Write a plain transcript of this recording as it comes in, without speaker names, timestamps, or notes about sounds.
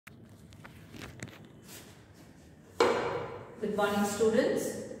Good morning, students.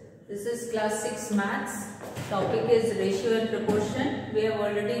 This is class 6 maths. Topic is ratio and proportion. We have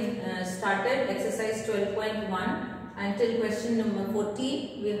already started exercise 12.1 until question number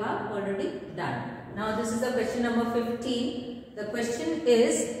 14 we have already done. Now this is the question number 15. The question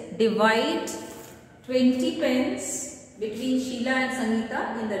is divide 20 pence between Sheila and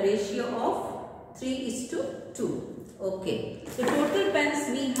Sangeeta in the ratio of 3:2. Okay, so total pence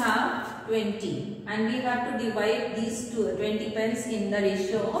we have 20 and we have to divide these 20 pence in the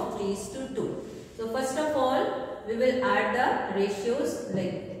ratio of 3:2. So first of all we will add the ratios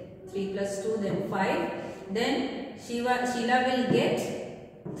like 3 plus 2 then 5. Then Sheila will get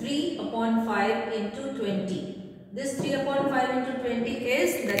 3 upon 5 into 20. This 3 upon 5 into 20 is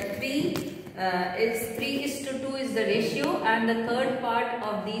the 3:2 is the ratio and the third part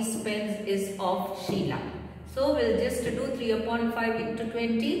of these pence is of Sheila. So we'll just do 3 upon 5 into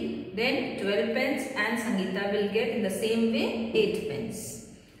 20, then 12 pence and Sangeeta will get in the same way 8 pence.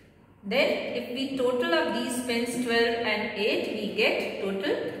 Then if we total up these pence 12 and 8, we get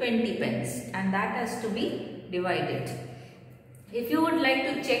total 20 pence and that has to be divided. If you would like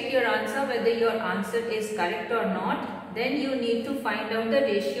to check your answer whether your answer is correct or not, then you need to find out the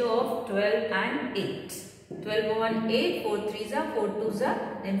ratio of 12 and 8. 12 over 8, 4 3s are 4 2s are,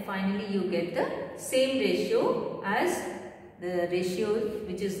 then finally you get the same ratio as the ratio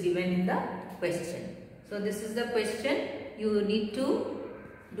which is given in the question. So this is the question you need to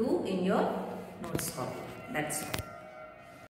do in your notes copy. That's all.